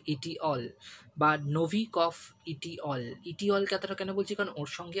নোভিকক ইটিঅল বা নোভিকফ ইটিঅল। ইটিঅল কথাটা কেন বলছি? কারণ ওর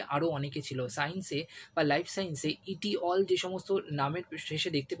সঙ্গে আরও অনেকে ছিল। সায়েন্সে বা লাইফ সায়েন্সে ইটিঅল যে সমস্ত নামের শেষে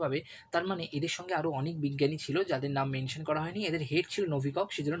দেখতে পাবে, তার মানে এদের সঙ্গে আরও অনেক বিজ্ঞানী ছিল যাদের নাম মেনশন করা হয়নি। এদের হেড ছিল নোভিকক,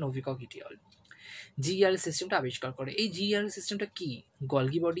 সেজন্য নোভিকক ইটিঅল জিইআরএল সিস্টেমটা আবিষ্কার করে। এই জিইআরএল সিস্টেমটা কি?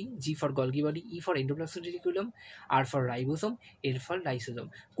 Golgi body, G for Golgi body, E for endoplasmic reticulum, R for ribosome, এর ফর লাইসোজোম।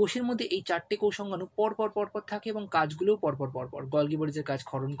 কোষের মধ্যে এই 4টে কোষ অঙ্গাণু পরপর থাকে এবং কাজগুলোও পরপর। গলগি বডিজের কাজ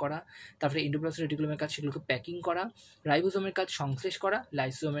ক্ষরণ করা, তারপরে এন্ডোপ্লাজমিক রেটিকুলামের কাজ সেগুলোকে প্যাকিং করা, রাইবোসোমের কাজ সংশ্লেষ করা,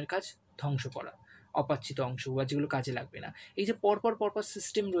 লাইসোজোমের কাজ ধ্বংস করা অপাচ্ছিত অংশ বা যেগুলো কাজে লাগবে না। এই যে পরপর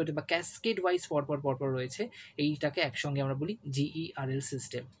সিস্টেম রয়েছে বা ক্যাসকেড ওয়াইজ পরপর রয়েছে, এইটাকে একসঙ্গে আমরা বলি জিইআরএল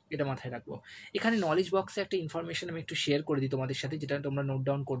সিস্টেম। এটা মাথায় রাখবো। এখানে নলেজ বক্সে একটা ইনফরমেশন আমি একটু শেয়ার করে দিই তোমাদের সাথে, যেটা তোমরা নোট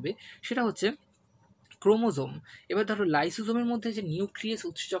ডাউন করবে। সেটা হচ্ছে ক্রোমোজোম। এবার ধরো লাইসোজোমের মধ্যে যে নিউক্লিয়াস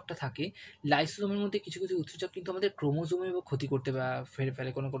উৎসেচকটা থাকে, লাইসোজোমের মধ্যে কিছু উৎসেচক কিন্তু আমাদের ক্রোমোজোমেও ক্ষতি করতে বা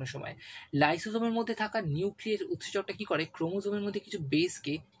ফেলে কোনো সময়। লাইসোজোমের মধ্যে থাকা নিউক্লিয়াস উৎসেচকটা কী করে? ক্রোমোজোমের মধ্যে কিছু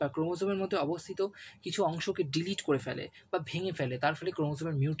বেসকে বা ক্রোমোজোমের মধ্যে অবস্থিত কিছু অংশকে ডিলিট করে ফেলে বা ভেঙে ফেলে, তার ফলে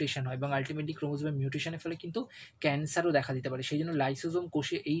ক্রোমোজোমের মিউটেশন হয় এবং আলটিমেটলি ক্রোমোজোমের মিউটেশনের ফলে কিন্তু ক্যান্সারও দেখা দিতে পারে। সেই জন্য লাইসোজোম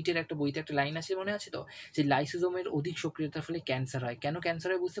কোষে 8-এর একটা বইতে একটা লাইন আছে, মনে আছে তো, যে লাইসোজোমের অধিক সক্রিয়তার ফলে ক্যান্সার হয়। কেন ক্যান্সার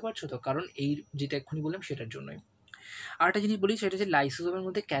হয় বুঝতে পারছো তো? কারণ এই যেটা এক্ষুনি বললাম সেটার জন্যই। আরেকটা জিনিস বলি, সেটা হচ্ছে লাইসোজোমের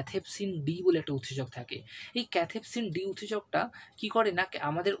মধ্যে ক্যাথেপসিন ডি বলে একটা উৎসেচক থাকে। এই ক্যাথেপসিন ডি উৎসেচকটা কি করে না,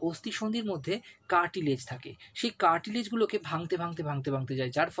 আমাদের অস্থিসন্ধির মধ্যে কার্টিলেজ থাকে, সেই কার্টিলেজগুলোকে ভাঙতে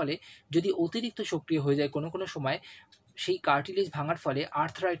যায়, যার ফলে যদি অতিরিক্ত সক্রিয় হয়ে যায় কোনো সময়, সেই কার্টিলেজ ভাঙার ফলে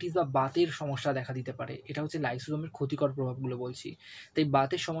আর্থ্রাইটিস বা বাতের সমস্যা দেখা দিতে পারে। এটা হচ্ছে লাইসোজোমের ক্ষতিকর প্রভাবগুলো বলছি। তাই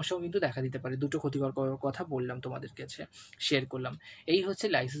বাতের সমস্যাও কিন্তু দেখা দিতে পারে। দুটো ক্ষতিকর কথা বললাম তোমাদের কাছে, শেয়ার করলাম। এই হচ্ছে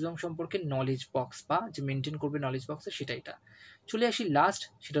লাইসোজোম সম্পর্কে নলেজ বক্স বা যে মেনটেন করবে নলেজ বক্সে সেটা। এটা চলে আসি লাস্ট,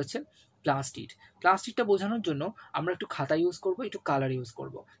 সেটা হচ্ছে প্লাস্টিড। প্লাস্টিকটা বোঝানোর জন্য আমরা একটু খাতা ইউজ করব, একটু কালার ইউজ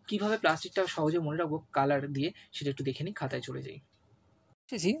করব। কীভাবে প্লাস্টিকটা সহজে মনে রাখবো কালার দিয়ে, সেটা একটু দেখে নিই। খাতায় চলে যাই।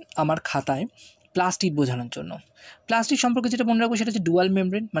 আমার খাতায় প্লাস্টিড বোঝানোর জন্য। প্লাস্টিড সম্পর্কে যেটা মনে রাখবো সেটা হচ্ছে ডুয়াল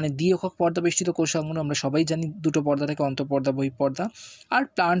মেমব্রেন, মানে দ্বিএকক পর্দা বেষ্টিত কোষাঙ্গন। আমরা সবাই জানি দুটো পর্দা থাকে, অন্তঃপর্দা বহিঃপর্দা। আর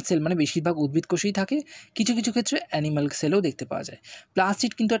প্লান্ট সেল মানে বেশিরভাগ উদ্ভিদ কোষেই থাকে, কিছু কিছু ক্ষেত্রে অ্যানিমাল সেলেও দেখতে পাওয়া যায়।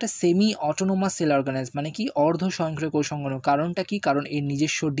 প্লাস্টিড কিন্তু একটা সেমি অটোনোমাস সেল অর্গানাইজ, মানে কি অর্ধ স্বয়ংক্রিয় কোষাঙ্গন। কারণটা কি? কারণ এর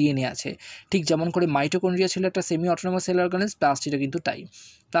নিজস্ব ডিএনএ আছে। ঠিক যেমন করে মাইটোকন্ড্রিয়া ছিল একটা সেমি অটোনোমাস সেল অর্গানাইজ, প্লাস্টিডও কিন্তু তাই।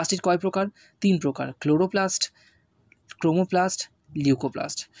 প্লাস্টিড কয় প্রকার? 3 প্রকার: ক্লোরোপ্লাস্ট, ক্রোমোপ্লাস্ট,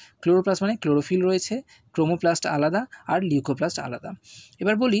 লিউকোপ্লাস্ট। ক্লোরোপ্লাস্ট মানে ক্লোরোফিল রয়েছে, ক্রোমোপ্লাস্ট আলাদা, আর লিউকোপ্লাস্ট আলাদা।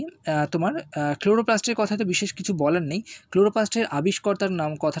 এবার বলি তোমার ক্লোরোপ্লাস্টের কথা তো বিশেষ কিছু বলার নেই। ক্লোরোপ্লাস্টের আবিষ্কর্তার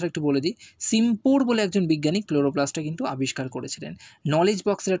নাম কথাটা একটু বলে দিই। সিম্পোর বলে একজন বিজ্ঞানী ক্লোরোপ্লাস্টটা কিন্তু আবিষ্কার করেছিলেন। নলেজ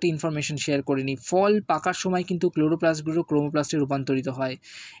বক্সের একটা ইনফরমেশন শেয়ার করে নিই। ফল পাকার সময় কিন্তু ক্লোরোপ্লাস্টগুলো ক্রোমোপ্লাস্টে রূপান্তরিত হয়।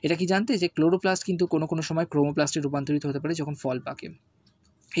 এটা কি জানতে যে ক্লোরোপ্লাস্ট কিন্তু কোনো কোনো সময় ক্রোমোপ্লাস্টে রূপান্তরিত হতে পারে যখন ফল পাকে।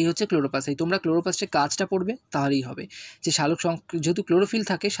 এই হচ্ছে ক্লোরোপ্লাস্ট। এই তোমরা ক্লোরোপ্লাস্টের কাজটা পড়বে তাহলেই হবে যে যেহেতু ক্লোরোফিল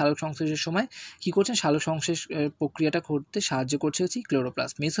থাকে, সালোক সংশ্লেষের সময় কী করছেন, সালোক সংশ্লেষ প্রক্রিয়াটা করতে সাহায্য করছে হচ্ছে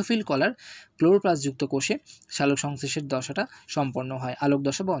ক্লোরোপ্লাস্ট। মেসোফিল কলার ক্লোরোপ্লাস্টযুক্ত কোষে সালোক সংশ্লেষের দশাটা সম্পন্ন হয়, আলোক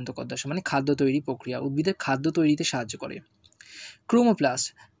দশা বা অন্তঃকোষ দশা, মানে খাদ্য তৈরি প্রক্রিয়া, উদ্ভিদের খাদ্য তৈরিতে সাহায্য করে। ক্রোমোপ্লাস্ট,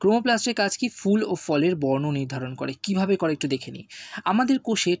 ক্রোমোপ্লাস্টের কাজ কি? ফুল ও ফলের বর্ণ নির্ধারণ করে। কিভাবে করে একটু দেখে নিই। আমাদের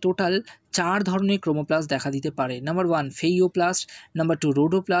কোষে টোটাল 4 ধরনের ক্রোমোপ্লাস্ট দেখা দিতে পারে। Number 1 ফেইওপ্লাস্ট, number 2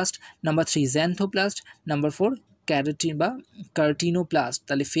 রোডোপ্লাস্ট, number 3 জ্যান্থোপ্লাস্ট, number 4 ক্যারোটিনোপ্লাস্ট।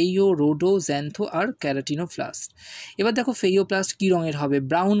 তাহলে ফেইও, রোডো, জ্যান্থো আর ক্যারোটিনোপ্লাস্ট। এবার দেখো ফেইওপ্লাস্ট কী রঙের হবে?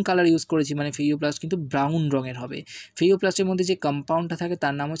 ব্রাউন কালার ইউজ করেছি, মানে ফেইওপ্লাস্ট কিন্তু ব্রাউন রঙের হবে। ফেইওপ্লাস্টের মধ্যে যে কম্পাউন্ডটা থাকে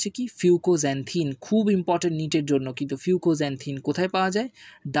তার নাম হচ্ছে কি? ফিউকোজ্যান্থিন। খুব ইম্পর্টেন্ট নিটের জন্য কিন্তু ফিউকোজ্যান্থিন কোথায় পাওয়া যায়?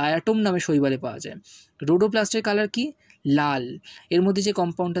 ডায়াটম নামে শৈবালে পাওয়া যায়। রোডোপ্লাস্টের কালার কি? লাল। এর মধ্যে যে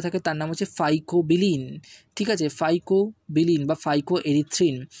কম্পাউন্ডটা থাকে তার নাম হচ্ছে ফাইকোবিলিন। ঠিক আছে, ফাইকোবিলিন বা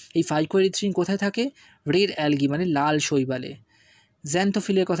ফাইকোএরিথ্রিন। এই ফাইকোএরিথ্রিন কোথায় থাকে? রেড অ্যালগি মানে লাল শৈবালে।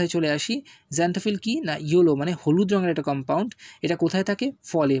 জ্যান্থোফিলের কথায় চলে আসি। জ্যান্থোফিল কি না? ইয়েলো মানে হলুদ রঙের একটা কম্পাউন্ড। এটা কোথায় থাকে?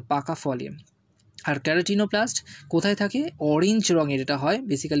 ফলে, পাকা ফলে। আর ক্যারোটিনোপ্লাস্ট কোথায় থাকে? অরেঞ্জ রঙের এটা হয়,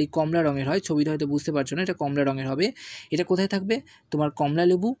 বেসিক্যালি কমলা রঙের হয়। ছবিটা হয়তো বুঝতে পারছো না, এটা কমলা রঙের হবে। এটা কোথায় থাকবে? তোমার কমলা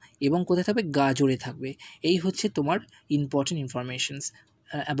লেবু এবং কোথায় থাকবে? গাজরে থাকবে। এই হচ্ছে তোমার important informations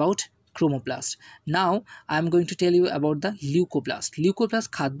about chromoplast. Now I am going to tell you about the leucoplast. Leucoplast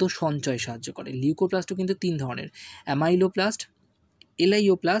খাদ্য সঞ্চয়ে সাহায্য করে। লিউকোপ্লাস্টও কিন্তু 3 ধরনের: অ্যামাইলোপ্লাস্ট,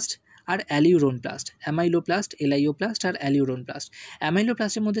 এলাইওপ্লাস্ট আর অ্যালিউরোনপ্লাস্ট। অ্যামাইলোপ্লাস্ট, এলাইওপ্লাস্ট আর অ্যালিউরোনপ্লাস্ট।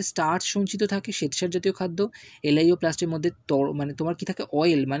 অ্যামাইলোপ্লাস্টের মধ্যে স্টার্চ সঞ্চিত থাকে, শ্বেতসার জাতীয় খাদ্য। এলাইওপ্লাস্টের মধ্যে মানে তোমার কি থাকে?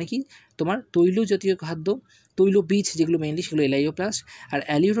 অয়েল, মানে কি তোমার তৈল জাতীয় খাদ্য, তৈল বীজ যেগুলো মেইনলি, সেগুলো এলাইওপ্লাস্ট। আর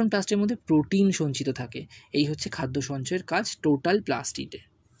অ্যালিউরোনপ্লাস্টের মধ্যে প্রোটিন সঞ্চিত থাকে। এই হচ্ছে খাদ্য সঞ্চয়ের কাজ টোটাল প্লাস্টিডে।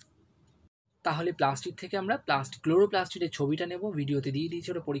 তাহলে প্লাস্টিক থেকে আমরা ক্লোরোপ্লাস্টিডের ছবিটা নেব, ভিডিওতে দিয়ে দিয়েছি,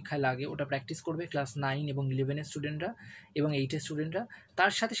 ওটা পরীক্ষায় লাগে, ওটা প্র্যাকটিস করবে ক্লাস 9 এবং 11-এর স্টুডেন্টরা এবং 8-এর স্টুডেন্টরা।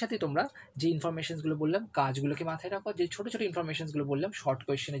 তার সাথে সাথে তোমরা যে ইনফরমেশনসগুলো বললাম কাজগুলোকে মাথায় রাখো, যে ছোটো ছোটো ইনফরমেশনসগুলো বললাম শর্ট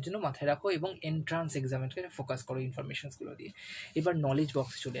কোয়েশ্চেনের জন্য মাথায় রাখো এবং এন্ট্রান্স এক্সামের ফোকাস করো ইনফরমেশনসগুলো দিয়ে। এবার নলেজ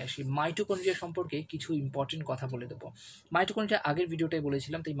বক্সে চলে আসি। মাইটোকন্ড্রিয়া সম্পর্কে কিছু ইম্পর্টেন্ট কথা বলে দেবো। মাইটোকন্ড্রিয়া আগের ভিডিওটাই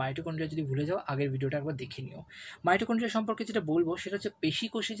বলেছিলাম, তাই মাইটোকন্ড্রিয়া যদি ভুলে যাও আগের ভিডিওটা একবার দেখে নিও। মাইটোকন্ড্রিয়া সম্পর্কে যেটা বলবো সেটা হচ্ছে পেশি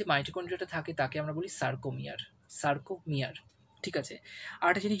কোষে যে মাইটোকন্ড্রিয়াটা থাকে তাকে আমরা বলি সার্কোমিয়ার। ঠিক আছে, আর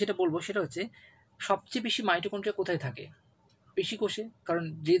একটা জিনিস যেটা বলবো সেটা হচ্ছে সবচেয়ে বেশি মাইটোকন্ড্রিয়া কোথায় থাকে? পেশি কোষে। কারণ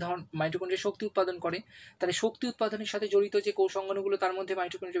যে মাইটোকন্ড্রিয়া শক্তি উৎপাদন করে, তাহলে শক্তি উৎপাদনের সাথে জড়িত যে কোষ অঙ্গাণুগুলো তার মধ্যে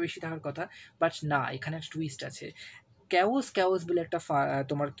মাইটোকন্ড্রিয়া বেশি থাকার কথা। বাট না, এখানে একটা টুইস্ট আছে। ক্যাওস বলে একটা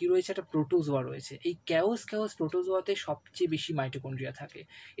তোমার কি রয়েছে? একটা প্রোটোজোয়া রয়েছে। এই ক্যাওস প্রোটোজোয়াতে সবচেয়ে বেশি মাইটোকন্ড্রিয়া থাকে।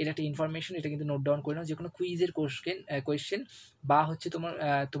 এটা একটা ইনফরমেশন, এটা কিন্তু নোট ডাউন করে নাও, যে কোনো কুইজের কোয়েশ্চেন বা হচ্ছে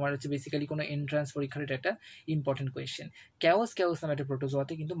তোমার হচ্ছে বেসিক্যালি কোনো এন্ট্রান্স পরীক্ষার এটা একটা ইম্পর্টেন্ট কোয়েশ্চেন। ক্যাওস নামে একটা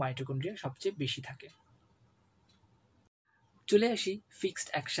প্রোটোজোয়াতে কিন্তু মাইটোকন্ড্রিয়া সবচেয়ে বেশি থাকে। চলে আসি ফিক্সড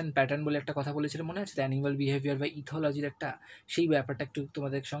অ্যাকশন প্যাটার্ন বলে একটা কথা বলেছিল, মনে আছে? অ্যানিমাল বিহেভিয়ার বা ইথোলজির একটা, সেই ব্যাপারটা একটু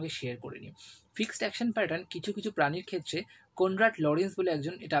তোমাদের সঙ্গে শেয়ার করে নিই। ফিক্সড অ্যাকশন প্যাটার্ন কিছু কিছু প্রাণীর ক্ষেত্রে কনরাড লরেন্স বলে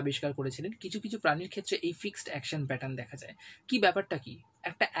একজন এটা আবিষ্কার করেছিলেন। কিছু কিছু প্রাণীর ক্ষেত্রে এই ফিক্সড অ্যাকশন প্যাটার্ন দেখা যায়। কি ব্যাপারটা কি?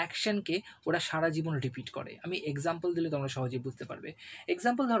 একটা অ্যাকশনকে ওরা সারা জীবন রিপিট করে। আমি এক্সাম্পল দিলে তোমরা সহজেই বুঝতে পারবে।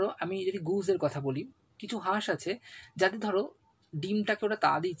 এক্সাম্পল ধরো, আমি যদি গুজের কথা বলি, কিছু হাঁস আছে যাদের ধরো ডিমটাকে ওরা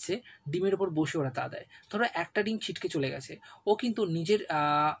তা দিচ্ছে, ডিমের ওপর বসে ওরা তা দেয়। ধরো একটা ডিম ছিটকে চলে গেছে, ও কিন্তু নিজের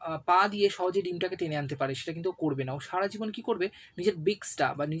পা দিয়ে সহজে ডিমটাকে টেনে আনতে পারে, সেটা কিন্তু ও করবে না। ও সারা জীবন কী করবে? নিজের বিগসটা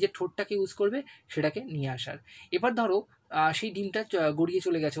বা নিজের ঠোঁটটাকে ইউজ করবে সেটাকে নিয়ে আসার। এবার ধরো সেই ডিমটা গড়িয়ে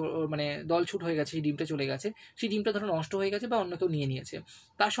চলে গেছে, মানে দলছুট হয়ে গেছে, সেই ডিমটা চলে গেছে, সেই ডিমটা ধরো নষ্ট হয়ে গেছে বা অন্য কেউ নিয়ে নিয়েছে।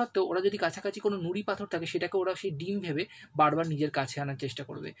 তা সত্ত্বেও ওরা যদি কাছাকাছি কোনো নুড়ি পাথর থাকে সেটাকে ওরা সেই ডিম ভেবে বারবার নিজের কাছে আনার চেষ্টা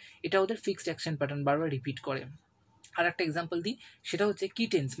করবে। এটা ওদের ফিক্সড অ্যাকশন প্যাটার্ন, বারবার রিপিট করে। আর একটা এক্সাম্পল দিই, সেটা হচ্ছে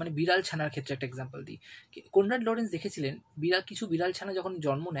কিটেন্স মানে বিড়াল ছানার ক্ষেত্রে একটা এক্সাম্পল দিই। কনরাড লরেন্স দেখেছিলেন কিছু বিড়াল ছানা যখন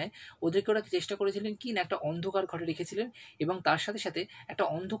জন্ম নেয়, ওদেরকে ওরা চেষ্টা করেছিলেন কি না একটা অন্ধকার ঘরে রেখেছিলেন, এবং তার সাথে সাথে একটা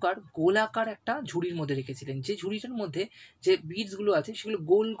অন্ধকার গোলাকার একটা ঝুড়ির মধ্যে রেখেছিলেন, যে ঝুড়িটার মধ্যে যে বিডসগুলো আছে সেগুলো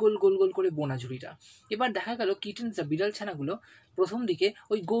গোল গোল গোল গোল করে বোনা ঝুড়িটা। এবার দেখা গেল কিটেন্সরা বিড়াল ছানাগুলো প্রথম দিকে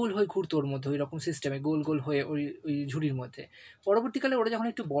ওই গোল হয়ে ঘুরতো ওর মধ্যে, ওই রকম সিস্টেমে গোল গোল হয়ে ওই ওই ঝুড়ির মধ্যে। পরবর্তীকালে ওরা যখন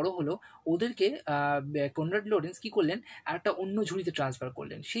একটু বড় হলো, ওদেরকে কনরাড লরেন্স কী করলেন, একটা অন্য ঝুড়িতে ট্রান্সফার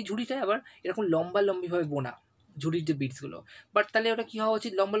করলেন। সেই ঝুড়িটায় আবার এরকম লম্বিভাবে বোনা ঝুড়ির যে বিটসগুলো। বাট তাহলে ওটা কী হওয়া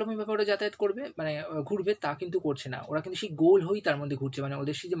উচিত, লম্বিভাবে ওরা যাতায়াত করবে মানে ঘুরবে, তা কিন্তু করছে না। ওরা কিন্তু সেই গোল হয়েই তার মধ্যে ঘুরছে, মানে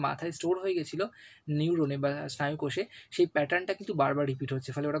ওদের সেই যে মাথায় স্টোর হয়ে গেছিলো নিউরনে বা স্নায়ুকোষে, সেই প্যাটার্নটা কিন্তু বারবার রিপিট হচ্ছে,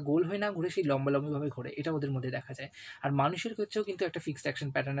 ফলে ওরা গোল হয়ে না ঘুরে সেই লম্বিভাবে ঘোরে। এটা ওদের মধ্যে দেখা যায়। আর মানুষের ক্ষেত্রেও কিন্তু একটা ফিক্সড অ্যাকশন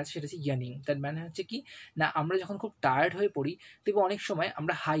প্যাটার্ন আছে, সেটা হচ্ছে ইয়ার্নিং। তার মানে হচ্ছে কি না, আমরা যখন খুব টায়ার্ড হয়ে পড়ি, দেখবে অনেক সময়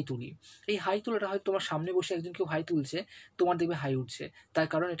আমরা হাই তুলি। এই হাই তোলাটা হয়তো তোমার সামনে বসে একজন কেউ হাই তুলছে, তোমার দেখবে হাই উঠছে, তার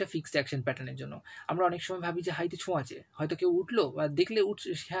কারণ এটা ফিক্সড অ্যাকশন প্যাটার্নের জন্য। আমরা অনেক সময় ভাবি যে হাইতে ছোঁয়া আছে, হয়তো কেউ উঠলো বা দেখলে উঠছে,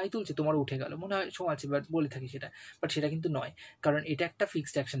 সে হাই তুলছে, তোমারও উঠে গেল, মনে হয় ছোঁয়া আছে, বাট বলে থাকি সেটা, বাট সেটা কিন্তু নয়, কারণ এটা একটা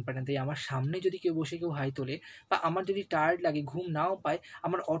ফিক্সড অ্যাকশন প্যাটার্ন। তাই আমার সামনে যদি কেউ বসে কেউ হাই তোলে, বা আমার যদি টায়ার্ড লাগে, ঘুম নাও পায়,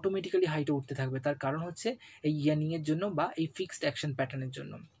 আমার অটোমেটিক্যালি হাইটা উঠতে থাকবে। তার কারণ হচ্ছে এই ইয়ার্নিংয়ের জন্য বা এই ফিক্সড অ্যাকশন প্যাটার্নের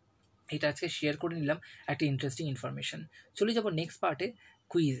জন্য। এটা আজকে শেয়ার করে নিলাম, একটা ইন্টারেস্টিং ইনফরমেশন। চলে যাবো নেক্সট পার্টে,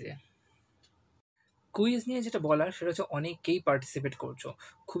 কুইজে। কুইজ নিয়ে যেটা বলার সেটা হচ্ছে অনেকেই পার্টিসিপেট করছো,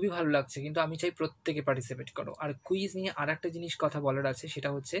 খুবই ভালো লাগছে, কিন্তু আমি চাই প্রত্যেকে পার্টিসিপেট করো। আর কুইজ নিয়ে আর একটা জিনিস কথা বলার আছে, সেটা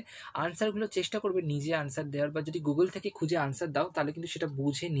হচ্ছে আনসারগুলো চেষ্টা করবে নিজে আনসার দেওয়ার, বা যদি গুগল থেকে খুঁজে আনসার দাও তাহলে কিন্তু সেটা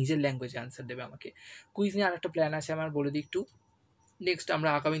বুঝে নিজের ল্যাঙ্গুয়েজে আনসার দেবে আমাকে। কুইজ নিয়ে আর একটা প্ল্যান আছে আমার, বলে দিই একটু। নেক্সট আমরা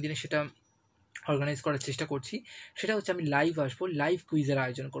আগামী দিনে সেটা অর্গানাইজ করার চেষ্টা করছি। সেটা হচ্ছে আমি লাইভ আসবো, লাইভ কুইজের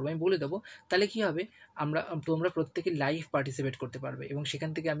আয়োজন করবো, আমি বলে দেবো। তাহলে কী হবে, তোমরা প্রত্যেকে লাইভ পার্টিসিপেট করতে পারবে, এবং সেখান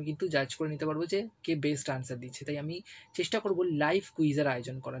থেকে আমি কিন্তু জাজ করে নিতে পারবো যে কে বেস্ট আনসার দিচ্ছে। তাই আমি চেষ্টা করবো লাইভ কুইজের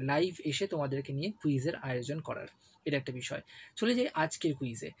আয়োজন করা, লাইভ এসে তোমাদেরকে নিয়ে কুইজের আয়োজন করার। এটা একটা বিষয়। চলে যাই আজকের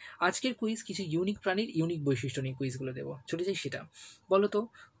কুইজে। আজকের কুইজ কিছু ইউনিক প্রাণীর ইউনিক বৈশিষ্ট্য নিয়ে কুইজগুলো দেবো। চলে যাই সেটা। বলো তো,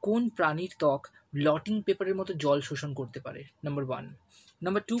 কোন প্রাণীর ত্বক ব্লটিং পেপারের মতো জল শোষণ করতে পারে? নাম্বার 1।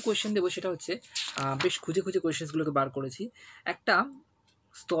 নাম্বার 2 কোয়েশ্চেন দেবো, সেটা হচ্ছে বেশ খুঁজে খুঁজে কোয়েশ্চেন্সগুলোকে বার করেছি। একটা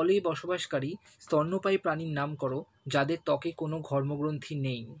স্থলে বসবাসকারী স্তন্যপায়ী প্রাণীর নাম করো যাদের ত্বকে কোনো ঘর্মগ্রন্থি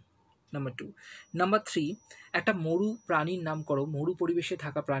নেই। নাম্বার 2। নাম্বার 3, একটা মরু প্রাণীর নাম করো, মরু পরিবেশে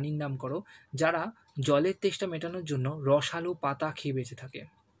থাকা প্রাণীর নাম করো যারা জলের তেষ্টা মেটানোর জন্য রসালো পাতা খেয়ে বেঁচে থাকে।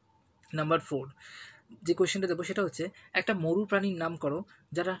 নাম্বার 4, যে কোয়েশ্চেনটা দেবো সেটা হচ্ছে একটা মরু প্রাণীর নাম করো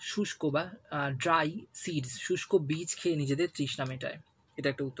যারা শুষ্ক বা ড্রাই সিডস, শুষ্ক বীজ খেয়ে নিজেদের তৃষ্ণা মেটায়। এটা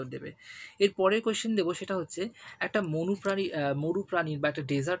একটা উত্তর দেবে। এর পরের কোয়েশ্চেন দেবো, সেটা হচ্ছে একটা মরু প্রাণীর বা একটা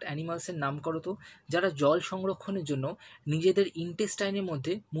ডেজার্ট অ্যানিমালসের নাম করো তো যারা জল সংরক্ষণের জন্য নিজেদের ইন্টেস্টাইনের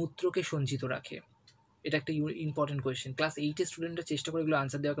মধ্যে মূত্রকে সঞ্চিত রাখে। এটা একটা ইম্পর্টেন্ট কোয়েশ্চেন। ক্লাস 8-এর স্টুডেন্টরা চেষ্টা করে এগুলো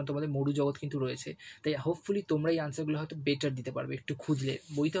আনসার দেওয়ার, কারণ তোমাদের মরু জগৎ কিন্তু রয়েছে। তাই হোপফুলি তোমরা এই আনসারগুলো হয়তো বেটার দিতে পারবে, একটু খুঁজলে।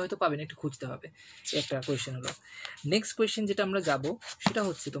 বইতে হয়তো পাবে না, একটু খুঁজতে হবে। একটা কোয়েশ্চেন হলো। নেক্সট কোয়েশ্চেন যেটা আমরা যাব, সেটা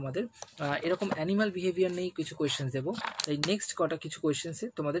হচ্ছে তোমাদের এরকম অ্যানিমাল বিহেভিয়ার নিয়ে কিছু কোয়েশ্চেন দেবো। তাই নেক্সট কটা কিছু কোয়েশ্চেন্সে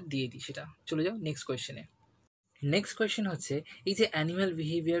তোমাদের দিয়ে দিই সেটা। চলে যাও নেক্সট কোয়েশ্চেনে। নেক্সট কোয়েশ্চেন হচ্ছে, এই যে অ্যানিম্যাল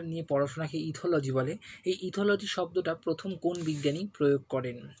বিহেভিয়ার নিয়ে পড়াশোনাকে ইথোলজি বলে, এই ইথোলজি শব্দটা প্রথম কোন বিজ্ঞানী প্রয়োগ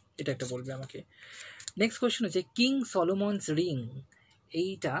করেন? এটা একটা বলবে আমাকে। নেক্সট কোয়েশ্চেন হচ্ছে কিং সলোমনস রিং,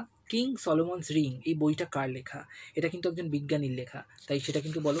 এইটা কিং সলোমনস রিং এই বইটা কার লেখা? এটা কিন্তু একজন বিজ্ঞানীর লেখা, তাই সেটা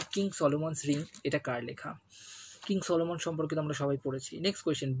কিন্তু বলো কিং সলোমনস রিং এটা কার লেখা? কিং সলোমন সম্পর্কে তো আমরা সবাই পড়েছি। নেক্সট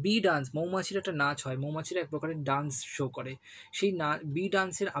কোয়েশ্চেন, বি ডান্স, মৌমাছির একটা নাচ হয়, মৌমাছিরা এক প্রকারের ডান্স শো করে, সেই বি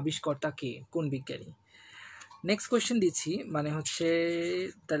ডান্সের আবিষ্কর্তা কে, কোন বিজ্ঞানী? নেক্সট কোয়েশ্চেন দিচ্ছি, মানে হচ্ছে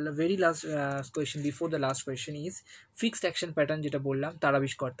the very last question before the last question is fixed action pattern, যেটা বললাম তার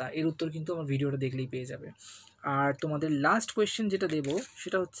আবিষ্কর্তা। এর উত্তর কিন্তু আমার ভিডিওটা দেখলেই পেয়ে যাবে। আর তোমাদের লাস্ট কোয়েশ্চেন যেটা দেবো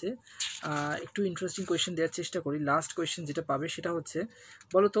সেটা হচ্ছে একটু ইন্টারেস্টিং কোয়েশ্চেন দেওয়ার চেষ্টা করি। লাস্ট কোয়েশ্চেন যেটা পাবে সেটা হচ্ছে,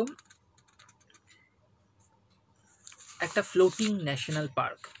 বলো তো একটা ফ্লোটিং ন্যাশনাল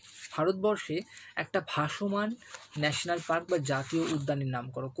পার্ক, ভারতবর্ষে একটা ভাসমান ন্যাশনাল পার্ক বা জাতীয় উদ্যানের নাম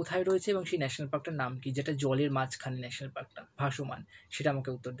করো, কোথায় রয়েছে এবং সেই ন্যাশনাল পার্কটার নাম কি, যেটা জলের মাঝখানে ন্যাশনাল পার্কটা ভাসমান, সেটা আমাকে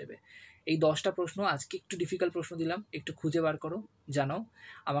উত্তর দেবে। এই 10টা প্রশ্ন, আজকে একটু ডিফিকাল্ট প্রশ্ন দিলাম, একটু খুঁজে বার করো, জানাও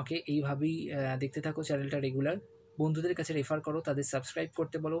আমাকে। এইভাবেই দেখতে থাকো চ্যানেলটা রেগুলার, বন্ধুদের কাছে রেফার করো, তাদের সাবস্ক্রাইব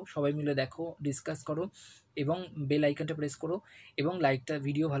করতে বলো, সবাই মিলে দেখো, ডিসকাস করো, এবং বেল আইকনটা প্রেস করো, এবং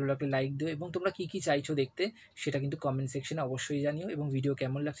ভিডিও ভালো লাগলে লাইক দিও, এবং তোমরা কী কী চাইছো দেখতে সেটা কিন্তু কমেন্ট সেকশনে অবশ্যই জানিও, এবং ভিডিও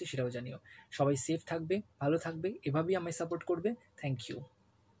কেমন লাগছে সেটাও জানিও। সবাই সেফ থাকবে, ভালো থাকবে, এভাবেই আমায় সাপোর্ট করবে। Thank you.